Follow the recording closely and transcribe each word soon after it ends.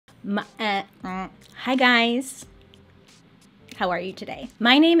Hi guys, how are you today?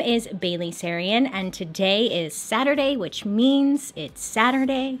 My name is Bailey Sarian and today is Saturday, which means it's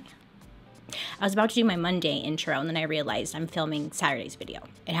Saturday. I was about to do my Monday intro and then I realized I'm filming Saturday's video.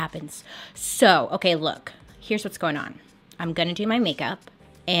 It happens. So, okay, look, here's what's going on. I'm gonna do my makeup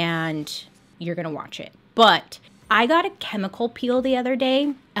and you're gonna watch it. But I got a chemical peel the other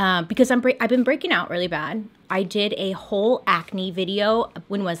day because I've been breaking out really bad. I did a whole acne video.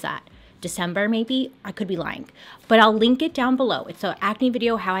 When was that? December maybe? I could be lying. But I'll link it down below. It's an acne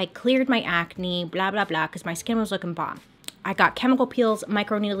video, how I cleared my acne, blah, blah, blah, because my skin was looking bomb. I got chemical peels,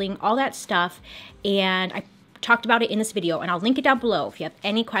 microneedling, all that stuff, and I talked about it in this video, and I'll link it down below if you have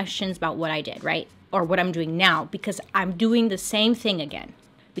any questions about what I did, right? Or what I'm doing now, because I'm doing the same thing again,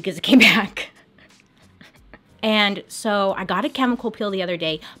 because it came back. And so I got a chemical peel the other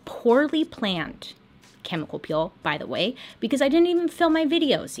day, poorly planned chemical peel, by the way, because I didn't even film my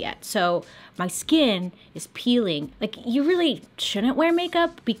videos yet. So my skin is peeling. Like, you really shouldn't wear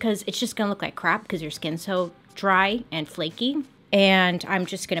makeup because it's just gonna look like crap because your skin's so dry and flaky. And I'm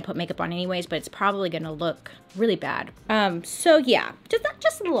just gonna put makeup on anyways, but it's probably gonna look really bad. So yeah,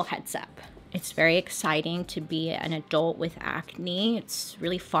 just a little heads up. It's very exciting to be an adult with acne. It's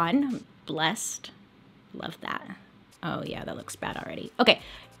really fun. I'm blessed. Love that. Oh yeah, that looks bad already. Okay,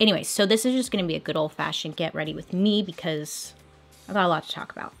 anyway, so this is just gonna be a good old-fashioned get ready with me because I've got a lot to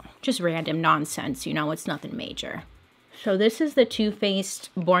talk about. Just random nonsense, you know, it's nothing major. So this is the Too Faced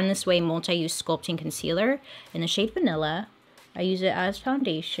Born This Way Multi-Use Sculpting Concealer in the shade Vanilla. I use it as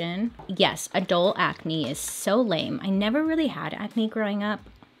foundation. Yes, adult acne is so lame. I never really had acne growing up.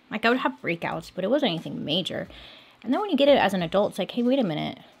 Like, I would have breakouts, but it wasn't anything major. And then when you get it as an adult, it's like, hey, wait a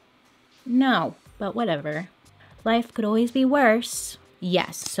minute. No, but whatever. Life could always be worse.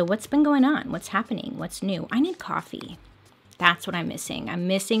 Yes, so what's been going on? What's happening? What's new? I need coffee. That's what I'm missing. I'm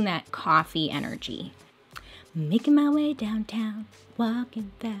missing that coffee energy. Making my way downtown,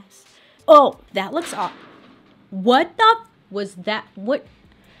 walking fast. Oh, that looks off. What the was that? What?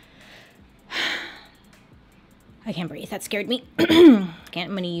 I can't breathe. That scared me. I'm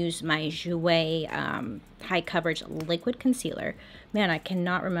going to use my Jouer high coverage liquid concealer. Man, I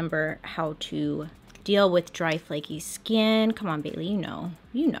cannot remember how to deal with dry, flaky skin. Come on, Bailey, you know.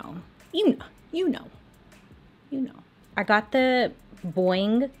 I got the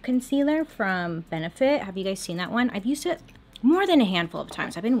Boing concealer from Benefit. Have you guys seen that one? I've used it more than a handful of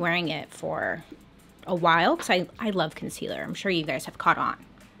times. I've been wearing it for a while because I love concealer. I'm sure you guys have caught on.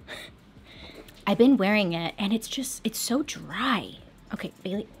 I've been wearing it and it's so dry. Okay,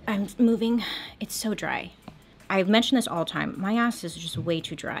 Bailey, I'm moving. It's so dry. I've mentioned this all the time. My ass is just way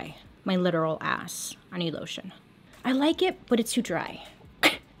too dry. My literal ass. I need lotion. I like it, but it's too dry.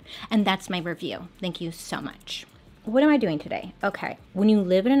 And that's my review. Thank you so much. What am I doing today? Okay, when you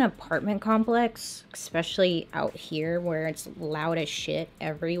live in an apartment complex, especially out here where it's loud as shit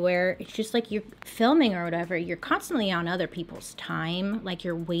everywhere, it's just like you're filming or whatever, you're constantly on other people's time. Like,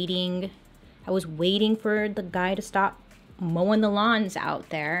 you're waiting. I was waiting for the guy to stop mowing the lawns out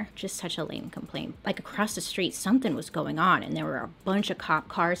there. Just such a lame complaint. Like, across the street, something was going on and there were a bunch of cop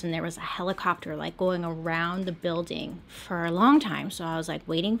cars and there was a helicopter like going around the building for a long time. So I was like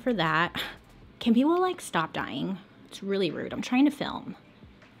waiting for that. Can people like stop dying? It's really rude. I'm trying to film.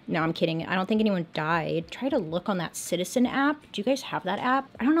 No, I'm kidding. I don't think anyone died. Try to look on that Citizen app. Do you guys have that app?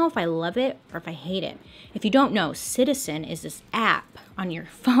 I don't know if I love it or if I hate it. If you don't know, Citizen is this app on your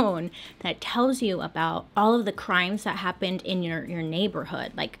phone that tells you about all of the crimes that happened in your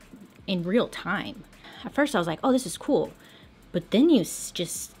neighborhood, like in real time. At first I was like, oh, this is cool. But then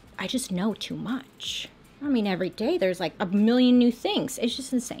I just know too much. I mean, every day there's like a million new things. It's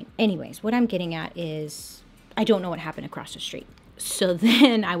just insane. Anyways, what I'm getting at is I don't know what happened across the street. So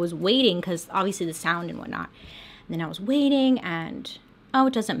then I was waiting because obviously the sound and whatnot. And then I was waiting and, oh,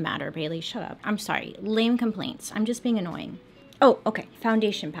 it doesn't matter, Bailey, shut up. I'm sorry, lame complaints. I'm just being annoying. Oh, okay,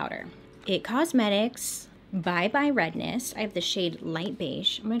 foundation powder. It Cosmetics by Redness. I have the shade Light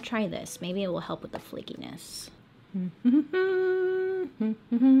Beige. I'm gonna try this. Maybe it will help with the flakiness.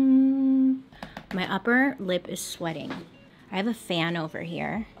 My upper lip is sweating. I have a fan over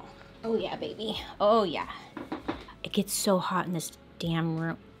here. Oh yeah, baby, oh yeah. It gets so hot in this damn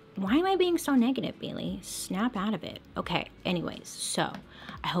room. Why am I being so negative, Bailey? Snap out of it. Okay, anyways, so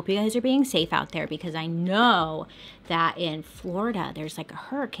I hope you guys are being safe out there because I know that in Florida, there's like a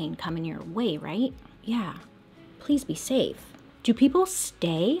hurricane coming your way, right? Yeah, please be safe. Do people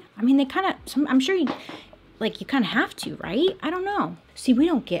stay? I mean, I'm sure you kind of have to, right? I don't know. See, we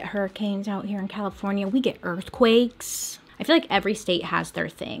don't get hurricanes out here in California. We get earthquakes. I feel like every state has their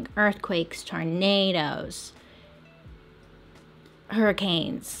thing. Earthquakes, tornadoes.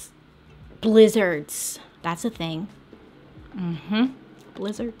 hurricanes, blizzards. That's a thing.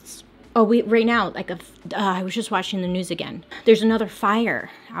 Blizzards. Oh, right now, like, I was just watching the news again. There's another fire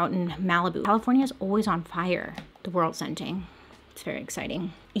out in Malibu. California is always on fire. The world's ending. It's very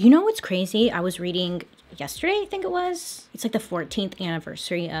exciting. You know what's crazy? I was reading yesterday, I think it was. It's like the 14th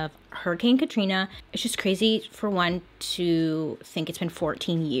anniversary of Hurricane Katrina. It's just crazy for one to think it's been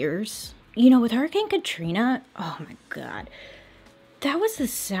 14 years. You know, with Hurricane Katrina, oh my God. That was the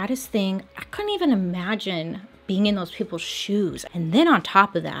saddest thing. I couldn't even imagine being in those people's shoes. And then on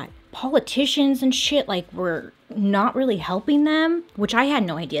top of that, politicians and shit like were not really helping them, which I had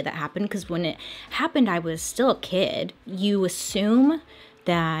no idea that happened because when it happened, I was still a kid. You assume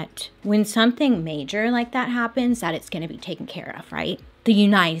that when something major like that happens, that it's going to be taken care of, right? The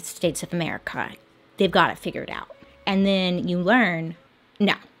United States of America, they've got it figured out. And then you learn,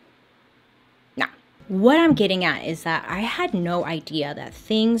 no. What I'm getting at is that I had no idea that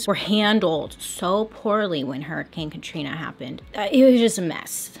things were handled so poorly when Hurricane Katrina happened. It was just a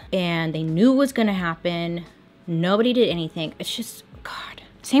mess. And they knew it was going to happen. Nobody did anything. It's just, God.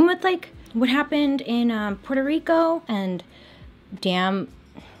 Same with like what happened in Puerto Rico and damn,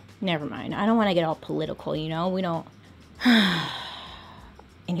 never mind. I don't want to get all political, you know? We don't.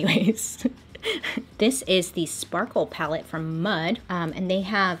 Anyways, this is the Sparkle palette from Mud. And they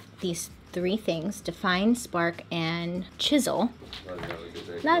have these 3 things: Define, Spark, and Chisel.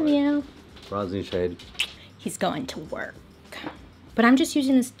 Love you. Bronzing shade. He's going to work. But I'm just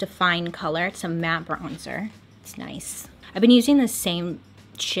using this Define color. It's a matte bronzer. It's nice. I've been using the same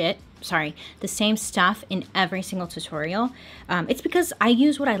the same stuff in every single tutorial. It's because I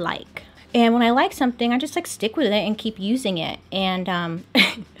use what I like. And when I like something, I just like stick with it and keep using it. And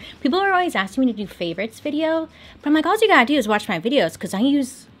people are always asking me to do favorites video. But I'm like, all you gotta do is watch my videos because I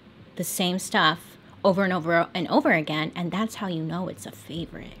use the same stuff over and over and over again, and that's how you know it's a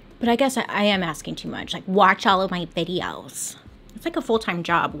favorite. But I guess I am asking too much. Like, watch all of my videos. It's like a full-time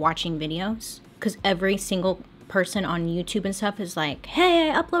job watching videos, because every single person on YouTube and stuff is like,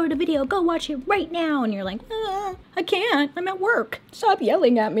 hey, I uploaded a video, go watch it right now. And you're like, I can't, I'm at work. Stop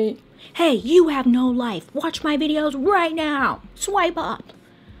yelling at me. Hey, you have no life. Watch my videos right now. Swipe up.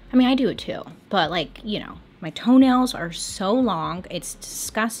 I mean, I do it too, but like, you know, my toenails are so long, it's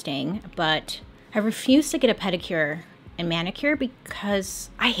disgusting, but I refuse to get a pedicure and manicure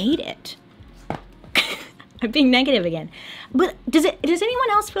because I hate it. I'm being negative again. But does anyone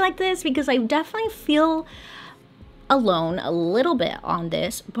else feel like this? Because I definitely feel alone a little bit on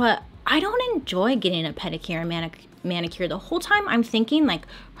this, but I don't enjoy getting a pedicure and manicure. The whole time I'm thinking like,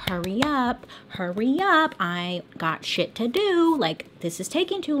 hurry up, I got shit to do, like this is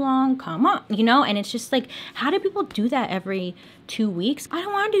taking too long, come on, you know? And it's just like, how do people do that every 2 weeks? I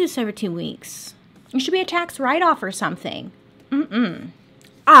don't want to do this every 2 weeks. It should be a tax write-off or something. Hold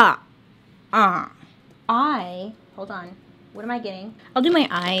on, what am I getting? I'll do my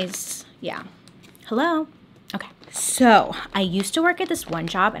eyes, yeah. Hello? Okay, so I used to work at this one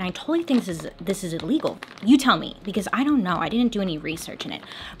job and I totally think this is illegal. You tell me, because I don't know. I didn't do any research in it.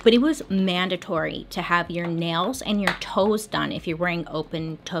 But it was mandatory to have your nails and your toes done if you're wearing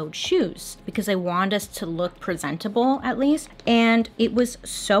open-toed shoes, because they want us to look presentable at least. And it was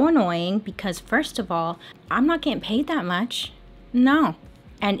so annoying because first of all, I'm not getting paid that much. No.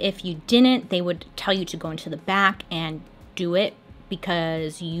 And if you didn't, they would tell you to go into the back and do it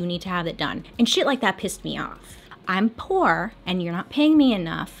because you need to have it done. And shit like that pissed me off. I'm poor and you're not paying me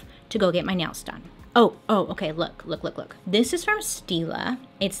enough to go get my nails done. Oh, okay, look. This is from Stila.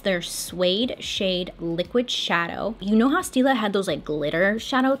 It's their Suede Shade Liquid Shadow. You know how Stila had those like glitter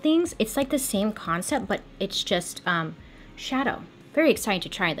shadow things? It's like the same concept, but it's just shadow. Very excited to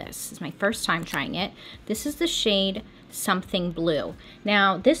try this. This is my first time trying it. This is the shade Something Blue.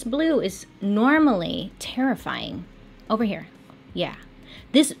 Now, this blue is normally terrifying. Over here. Yeah,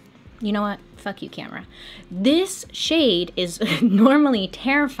 this, you know what? Fuck you, camera. This shade is normally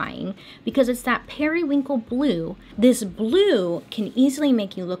terrifying because it's that periwinkle blue. This blue can easily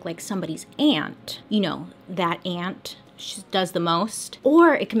make you look like somebody's aunt. You know, that aunt she does the most.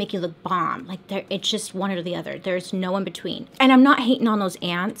 Or it can make you look bomb. Like, it's just one or the other. There's no in between. And I'm not hating on those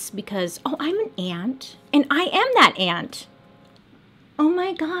aunts because, oh, I'm an aunt. And I am that aunt. Oh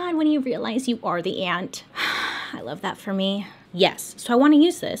my God, when you realize you are the aunt. I love that for me. Yes, so I want to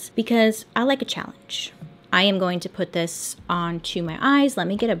use this because I like a challenge. I am going to put this onto my eyes. Let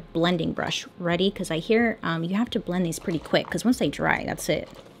me get a blending brush ready because I hear you have to blend these pretty quick because once they dry, that's it.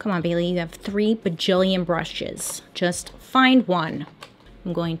 Come on, Bailey, you have 3 bajillion brushes. Just find one.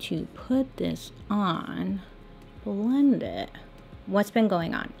 I'm going to put this on, blend it. What's been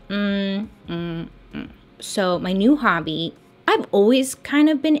going on? So my new hobby, I've always kind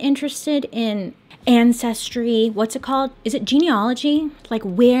of been interested in ancestry. What's it called? Is it genealogy? Like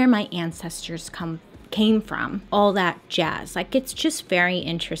where my ancestors came from, all that jazz. Like it's just very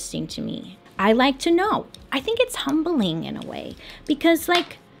interesting to me. I like to know. I think it's humbling in a way because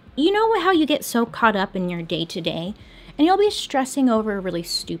like, you know how you get so caught up in your day to day and you'll be stressing over really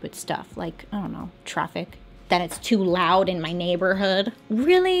stupid stuff like, I don't know, traffic, that it's too loud in my neighborhood,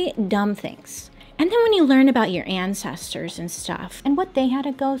 really dumb things. And then when you learn about your ancestors and stuff and what they had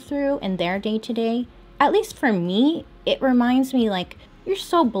to go through in their day to day, at least for me, it reminds me like, you're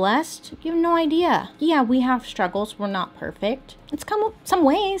so blessed, you have no idea. Yeah, we have struggles, we're not perfect. It's come some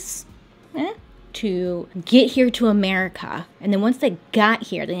ways to get here to America. And then once they got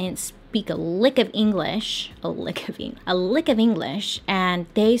here, they didn't speak a lick of English, and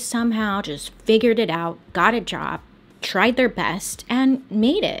they somehow just figured it out, got a job, tried their best, and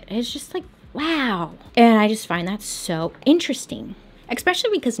made it. It's just like, wow. And I just find that so interesting,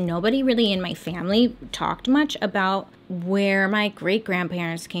 especially because nobody really in my family talked much about where my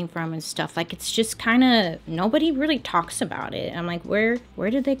great-grandparents came from and stuff. Like, it's just kind of, nobody really talks about it. I'm like, where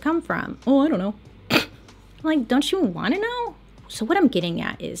did they come from? Oh, I don't know. Like, don't you want to know? So what I'm getting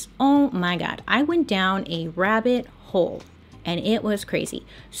at is, oh my God, I went down a rabbit hole and it was crazy.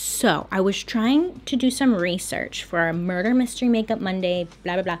 So I was trying to do some research for a Murder Mystery Makeup Monday,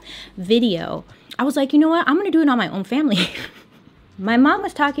 blah, blah, blah video. I was like, you know what? I'm going to do it on my own family. My mom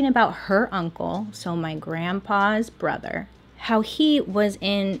was talking about her uncle, so my grandpa's brother, how he was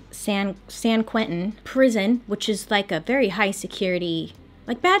in San Quentin prison, which is like a very high security,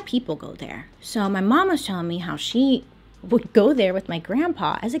 like bad people go there. So my mom was telling me how she would go there with my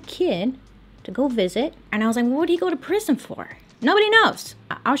grandpa as a kid to go visit. And I was like, well, what did he go to prison for? Nobody knows.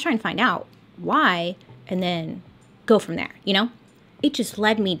 I was trying to find out why and then go from there, you know? It just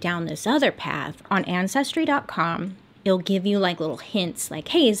led me down this other path on Ancestry.com. It'll give you like little hints like,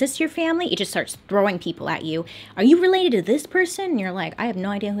 hey, is this your family? It just starts throwing people at you. Are you related to this person? And you're like, I have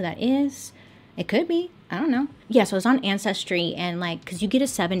no idea who that is. It could be. I don't know. Yeah, so I was on Ancestry and like, because you get a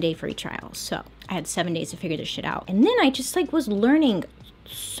 7-day free trial. So I had 7 days to figure this shit out. And then I just like was learning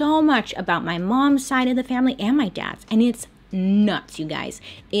so much about my mom's side of the family and my dad's. And it's nuts, you guys.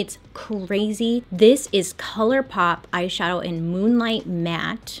 It's crazy. This is ColourPop eyeshadow in Moonlight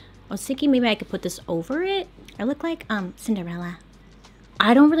Matte. I was thinking maybe I could put this over it. I look like Cinderella.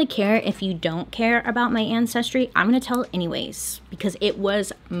 I don't really care if you don't care about my ancestry. I'm going to tell anyways because it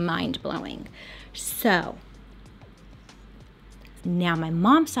was mind-blowing. So, now my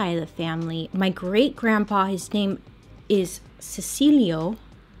mom's side of the family, my great-grandpa, his name is Cecilio.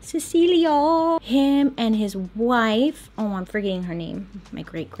 Him and his wife, oh, I'm forgetting her name, my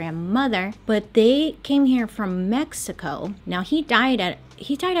great-grandmother, but they came here from Mexico. Now, he died at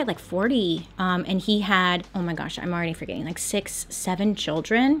like 40, and he had, oh my gosh, I'm already forgetting, like 6, 7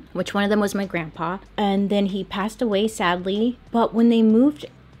 children, which one of them was my grandpa. And then he passed away, sadly. But when they moved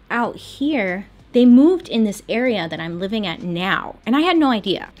out here, they moved in this area that I'm living at now. And I had no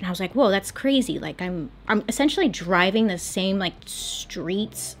idea. And I was like, whoa, that's crazy. Like I'm essentially driving the same like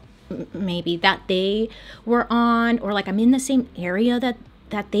streets maybe that they were on, or like I'm in the same area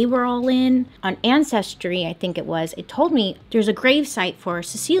that they were all in. On Ancestry, I think it told me there's a grave site for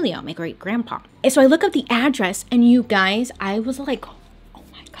Cecilio, my great grandpa. And so I look up the address and you guys, I was like, oh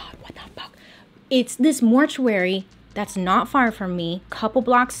my God, what the fuck? It's this mortuary that's not far from me, couple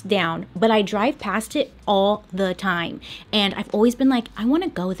blocks down, but I drive past it all the time. And I've always been like, I want to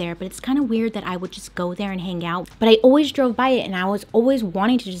go there, but it's kind of weird that I would just go there and hang out. But I always drove by it and I was always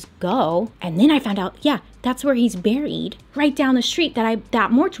wanting to just go. And then I found out, yeah, that's where he's buried, right down the street,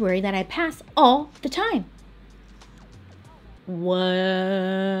 that mortuary that I pass all the time.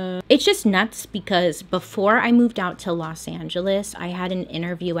 What? It's just nuts because before I moved out to Los Angeles, I had an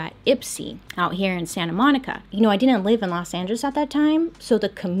interview at Ipsy out here in Santa Monica. You know, I didn't live in Los Angeles at that time, so the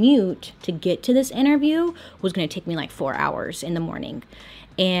commute to get to this interview was going to take me like 4 hours in the morning.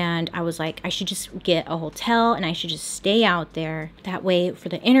 And I was like, I should just get a hotel and I should just stay out there. That way for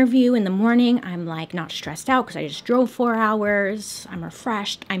the interview in the morning, I'm like not stressed out because I just drove 4 hours. I'm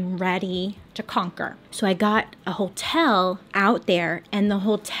refreshed. I'm ready to conquer. So I got a hotel out there and the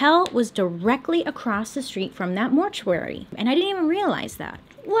hotel was directly across the street from that mortuary. And I didn't even realize that.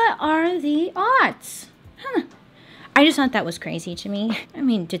 What are the odds? Huh. I just thought that was crazy to me. I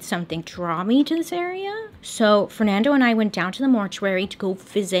mean, did something draw me to this area? So Fernando and I went down to the mortuary to go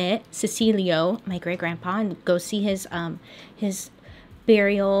visit Cecilio, my great-grandpa, and go see his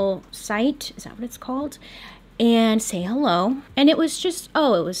burial site. Is that what it's called? And say hello. And it was just, it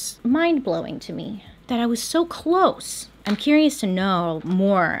was mind-blowing to me that I was so close. I'm curious to know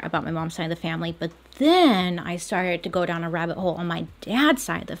more about my mom's side of the family, but then I started to go down a rabbit hole on my dad's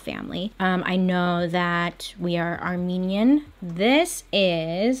side of the family. I know that we are Armenian. This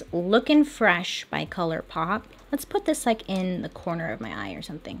is Looking Fresh by ColourPop. Let's put this like in the corner of my eye or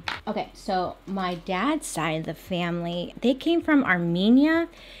something. Okay, so my dad's side of the family, they came from Armenia.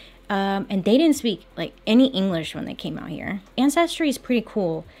 And they didn't speak like any English when they came out here. Ancestry is pretty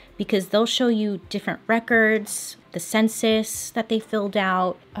cool because they'll show you different records, the census that they filled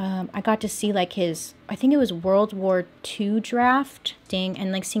out. I got to see like his, I think it was World War II draft thing,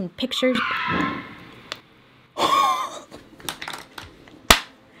 and like seeing pictures. It's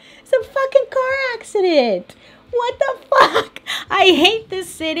a fucking car accident. What the fuck? I hate this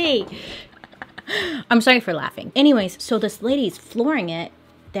city. I'm sorry for laughing. Anyways, so this lady's flooring it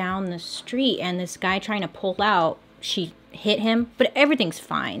down the street, and this guy trying to pull out, she hit him, but everything's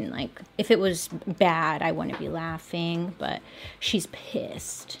fine. Like, if it was bad, I wouldn't be laughing, but she's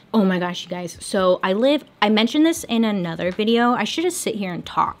pissed. Oh my gosh, you guys. So I mentioned this in another video. I should just sit here and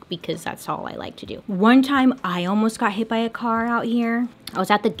talk because that's all I like to do. One time I almost got hit by a car out here. I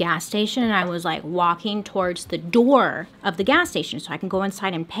was at the gas station and I was like walking towards the door of the gas station so I can go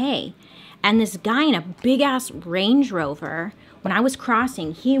inside and pay. And this guy in a big ass Range Rover, when I was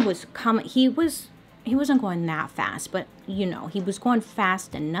crossing, he was coming, he wasn't going that fast, but you know, he was going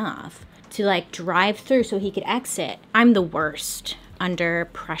fast enough to like drive through so he could exit. I'm the worst under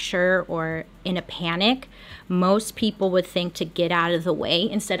pressure or in a panic. Most people would think to get out of the way.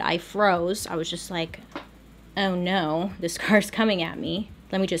 Instead, I froze. I was just like, oh no, this car's coming at me.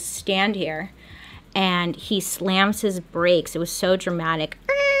 Let me just stand here. And he slams his brakes. It was so dramatic.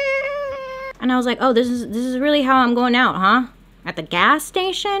 And I was like, oh, this is really how I'm going out, huh? At the gas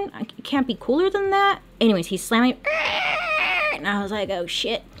station? It can't be cooler than that. Anyways, he's slamming. And I was like, oh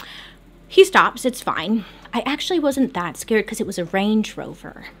shit. He stops, it's fine. I actually wasn't that scared because it was a Range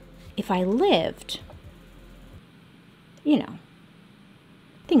Rover. If I lived, you know,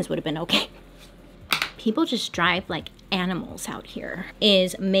 things would have been okay. People just drive like animals out here.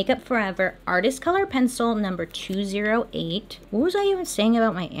 Is Makeup Forever Artist Color Pencil number 208. What was I even saying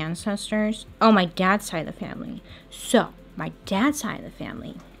about my ancestors? Oh, my dad's side of the family. So, my dad's side of the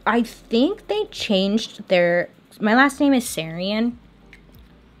family, I think they changed their, my last name is Sarian,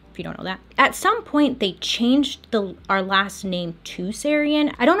 if you don't know that. At some point, they changed our last name to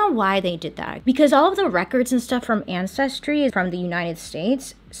Sarian. I don't know why they did that, because all of the records and stuff from Ancestry is from the United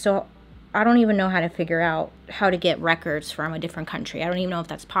States, so I don't even know how to figure out how to get records from a different country. I don't even know if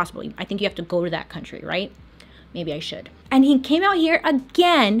that's possible. I think you have to go to that country, right? Maybe I should. And he came out here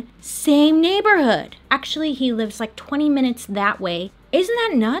again, same neighborhood. Actually, he lives like 20 minutes that way. Isn't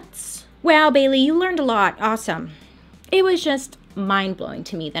that nuts? Wow, Bailey, you learned a lot. Awesome. It was just mind-blowing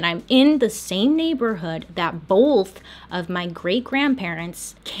to me that I'm in the same neighborhood that both of my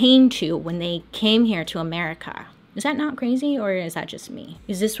great-grandparents came to when they came here to America. Is that not crazy, or is that just me?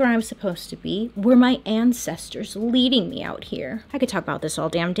 Is this where I'm supposed to be? Were my ancestors leading me out here? I could talk about this all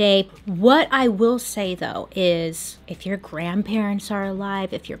damn day. What I will say though is, if your grandparents are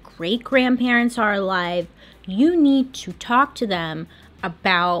alive, if your great-grandparents are alive, you need to talk to them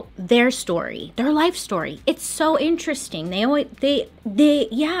about their story, their life story. It's so interesting. They've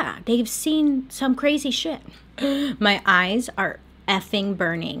seen some crazy shit. My eyes are effing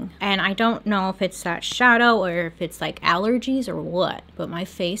burning, and I don't know if it's that shadow or if it's like allergies or what, but my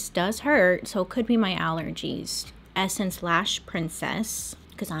face does hurt, so it could be my allergies. Essence Lash Princess,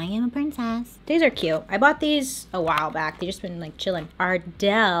 because I am a princess. These are cute. I bought these a while back. They've just been like chilling.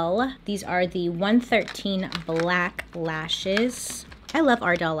 Ardell, these are the 113 black lashes. I love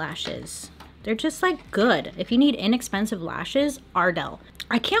Ardell lashes. They're just like good. If you need inexpensive lashes, Ardell.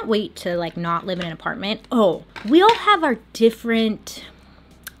 I can't wait to like not live in an apartment. Oh, we all have our different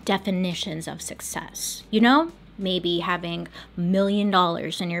definitions of success. You know, maybe having $1 million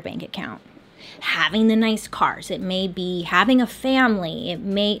in your bank account, having the nice cars. It may be having a family. It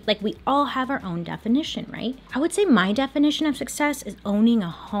may, like, we all have our own definition, right? I would say my definition of success is owning a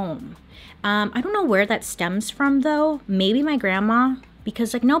home. I don't know where that stems from though. Maybe my grandma,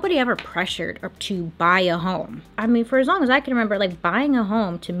 because like nobody ever pressured or to buy a home. I mean, for as long as I can remember, like buying a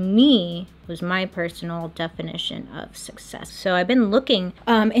home to me was my personal definition of success. So I've been looking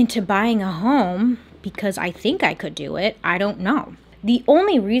into buying a home because I think I could do it. I don't know. The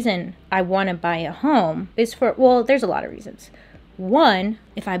only reason I want to buy a home is for, well, there's a lot of reasons. One,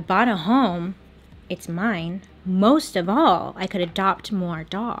 if I bought a home, it's mine. Most of all, I could adopt more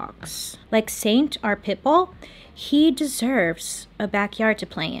dogs. Like Saint, our pit bull, he deserves a backyard to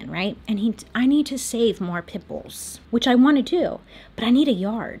play in, right? And I need to save more pit bulls, which I want to do, but I need a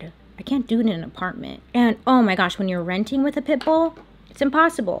yard. I can't do it in an apartment. And oh my gosh, when you're renting with a pit bull, it's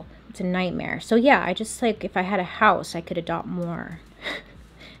impossible. It's a nightmare. So yeah, I just like, if I had a house, I could adopt more.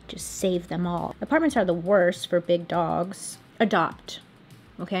 Just save them all. Apartments are the worst for big dogs. Adopt,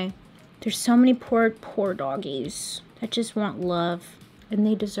 okay? There's so many poor doggies that just want love, and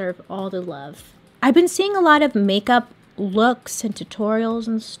they deserve all the love. I've been seeing a lot of makeup looks and tutorials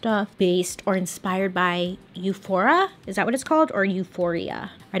and stuff based or inspired by Euphoria. Is that what it's called? Or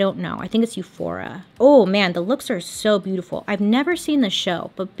Euphoria? I don't know. I think it's Euphoria. Oh man, the looks are so beautiful. I've never seen the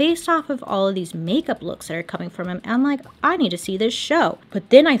show, but based off of all of these makeup looks that are coming from him, I'm like, I need to see this show. But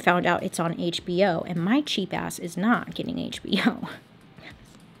then I found out it's on HBO, and my cheap ass is not getting HBO.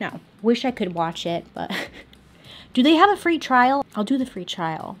 No, wish I could watch it, but do they have a free trial? I'll do the free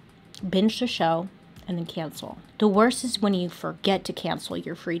trial. Binge the show and then cancel. The worst is when you forget to cancel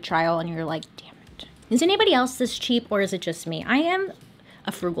your free trial and you're like, damn it. Is anybody else this cheap, or is it just me? I am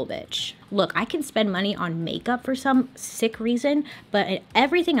a frugal bitch. Look, I can spend money on makeup for some sick reason, but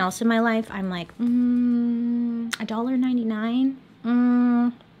everything else in my life, I'm like, $1.99?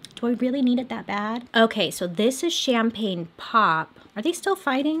 Do I really need it that bad? Okay, so this is Champagne Pop. Are they still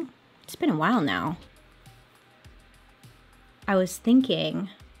fighting? It's been a while now. I was thinking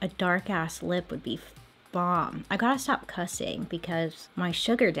a dark ass lip would be bomb. I gotta stop cussing because my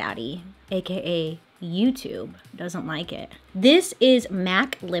sugar daddy, aka YouTube, doesn't like it. This is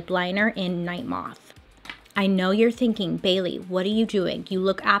MAC lip liner in Night Moth. I know you're thinking, Bailey, what are you doing? You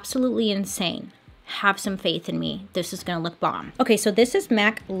look absolutely insane. Have some faith in me. This is gonna look bomb. Okay, so this is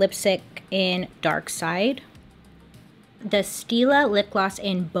MAC lipstick in Dark Side. The Stila lip gloss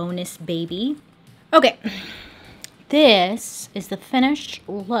in Bonus Baby. Okay, this is the finished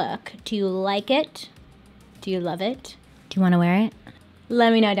look. Do you like it? Do you love it? Do you want to wear it?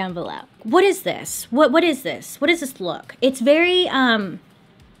 Let me know down below. What is this? What is this? What is this look? It's very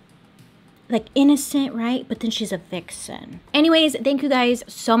like innocent, right? But then she's a vixen. Anyways, thank you guys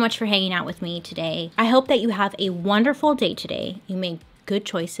so much for hanging out with me today. I hope that you have a wonderful day today. You make good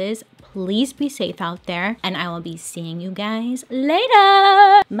choices. Please be safe out there, and I will be seeing you guys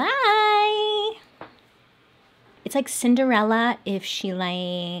later. Bye. It's like Cinderella if she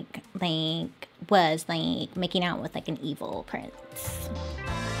was like making out with like an evil prince.